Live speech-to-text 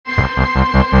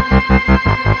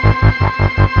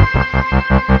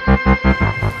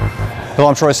Hello,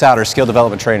 I'm Troy Souter, Skill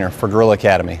Development Trainer for Goalrilla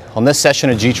Academy. On this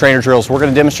session of G-Trainer drills, we're going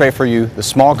to demonstrate for you the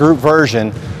small group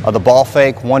version of the ball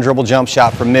fake, one dribble jump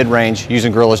shot from mid-range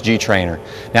using Goalrilla's G-Trainer.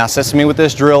 Now, assisting me with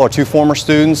this drill are two former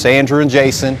students, Andrew and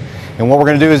Jason, and what we're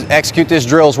going to do is execute this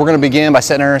drill. We're going to begin by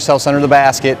setting ourselves under the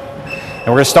basket. And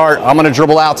we're going to start, I'm going to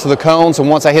dribble out to the cones, and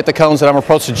once I hit the cones that I'm going to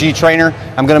approach the G-Trainer,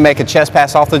 I'm going to make a chest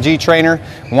pass off the G-Trainer.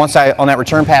 Once on that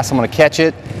return pass, I'm going to catch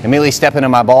it, immediately step into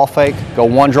my ball fake, go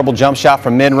one dribble jump shot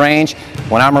from mid-range.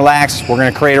 When I'm relaxed, we're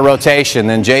going to create a rotation.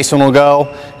 Then Jason will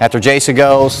go. After Jason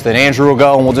goes, then Andrew will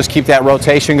go, and we'll just keep that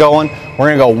rotation going.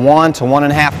 We're going to go 1 to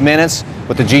 1.5 minutes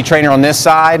with the G-Trainer on this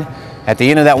side. At the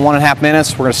end of that 1.5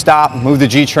 minutes, we're going to stop, move the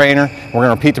G-Trainer. We're going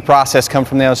to repeat the process, come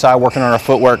from the other side, working on our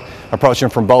footwork, approaching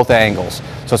from both angles.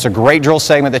 So it's a great drill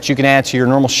segment that you can add to your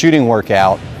normal shooting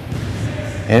workout.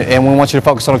 And we want you to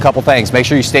focus on a couple things. Make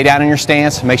sure you stay down in your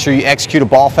stance. Make sure you execute a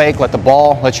ball fake. Let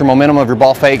your momentum of your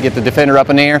ball fake get the defender up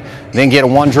in the air. Then get a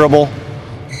one dribble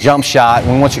jump shot.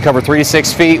 We want you to cover 3 to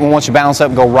 6 feet. We want you to balance up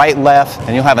and go right, left,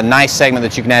 and you'll have a nice segment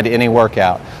that you can add to any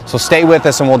workout. So stay with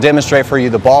us and we'll demonstrate for you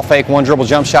the ball fake, one dribble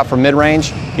jump shot from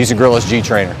mid-range using Goalrilla's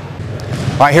G-Trainer.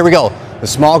 All right, here we go. The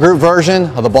small group version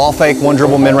of the ball fake, one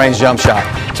dribble mid-range jump shot.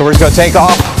 So we're just going to take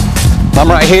off. I'm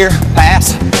right here,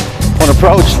 pass, one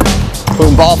approach,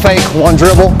 boom, ball fake, one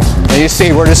dribble. And you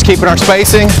see we're just keeping our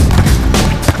spacing.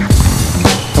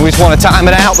 And we just want to time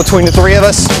it out between the three of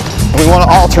us. And we want to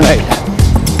alternate.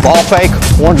 Ball fake,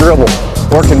 one dribble,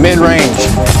 working mid-range.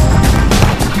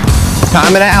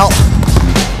 Time it out.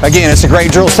 Again, it's a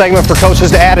great drill segment for coaches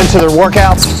to add into their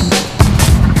workouts.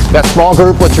 That small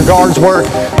group, let your guards work,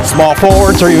 small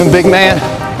forwards or even big man.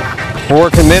 We're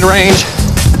working mid-range.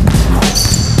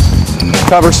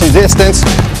 Cover some distance,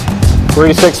 3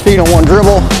 to 6 feet on one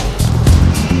dribble,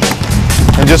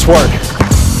 and just work.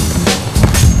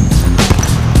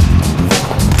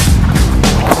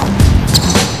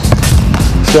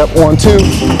 Step 1, 2,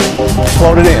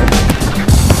 float it in.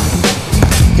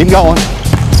 Keep going.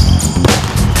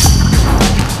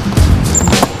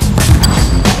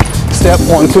 Step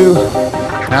 1, 2,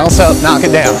 bounce up, knock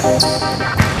it down.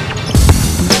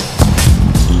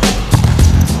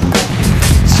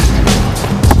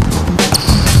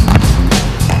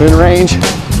 Good range.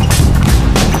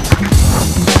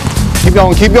 Keep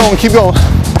going, keep going, keep going.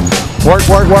 Work,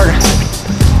 work, work.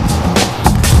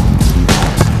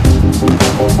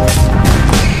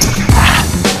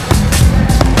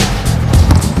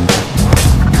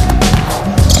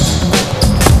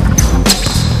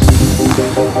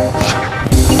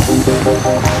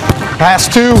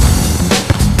 Last 2,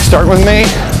 start with me.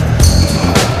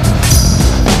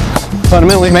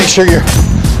 Fundamentally make sure you're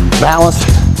balanced,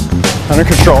 under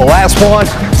control. Last 1.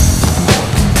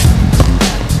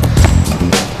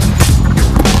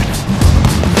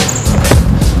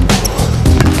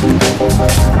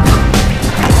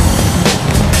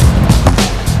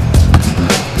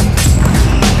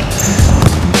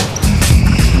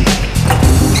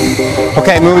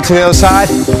 Okay, move it to the other side.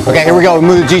 Okay, here we go.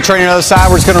 Move the G-Trainer to the other side.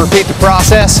 We're just going to repeat the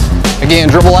process. Again,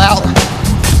 dribble out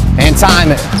and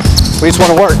time it. We just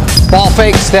want to work. Ball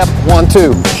fake, step 1,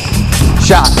 2.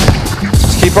 Shot.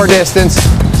 Just keep our distance.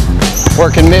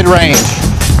 Working mid-range.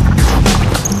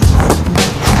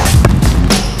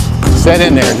 Set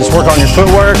in there. Just work on your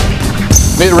footwork.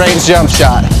 Mid-range jump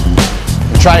shot.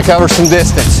 And try to cover some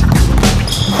distance.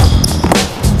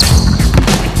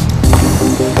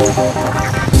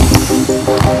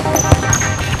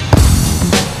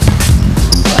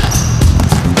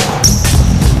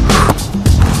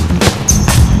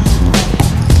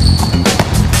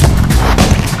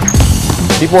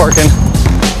 Keep working.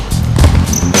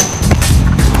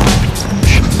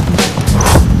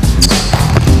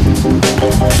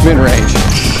 Mid-range.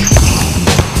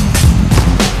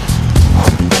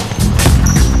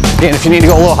 Again, if you need to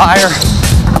go a little higher,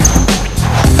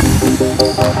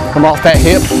 come off that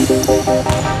hip.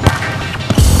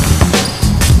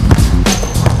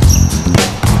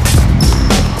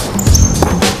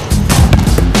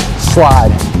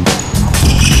 Slide.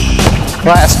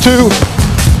 Last 2.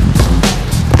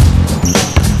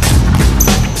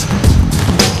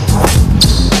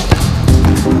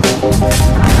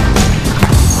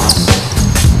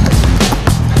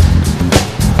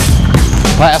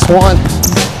 Last 1.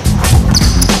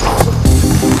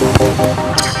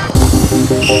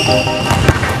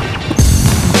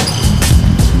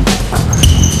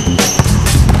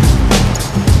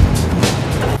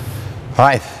 All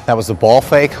right, that was the ball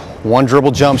fake, one dribble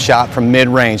jump shot from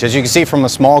mid-range. As you can see from a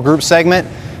small group segment,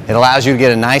 It allows you to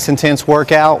get a nice intense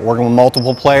workout, working with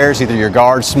multiple players, either your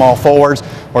guards, small forwards,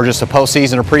 or just a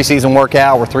postseason or preseason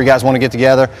workout where 3 guys want to get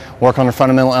together, work on their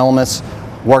fundamental elements,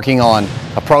 working on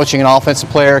approaching an offensive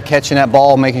player, catching that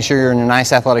ball, making sure you're in a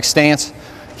nice athletic stance,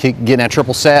 keep getting that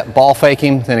triple set, ball fake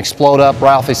him, then explode up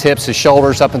right off his hips, his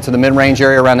shoulders, up into the mid-range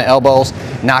area around the elbows,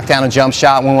 knock down a jump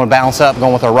shot. We want to balance up,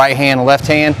 going with our right hand and left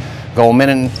hand, go a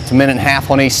minute to minute and a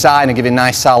half on each side and give you a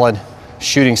nice solid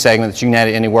shooting segment that you can add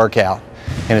to any workout.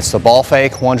 And it's the ball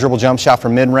fake, 1 dribble jump shot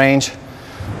from mid-range,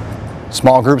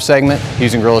 small group segment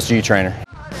using Goalrilla's G Trainer.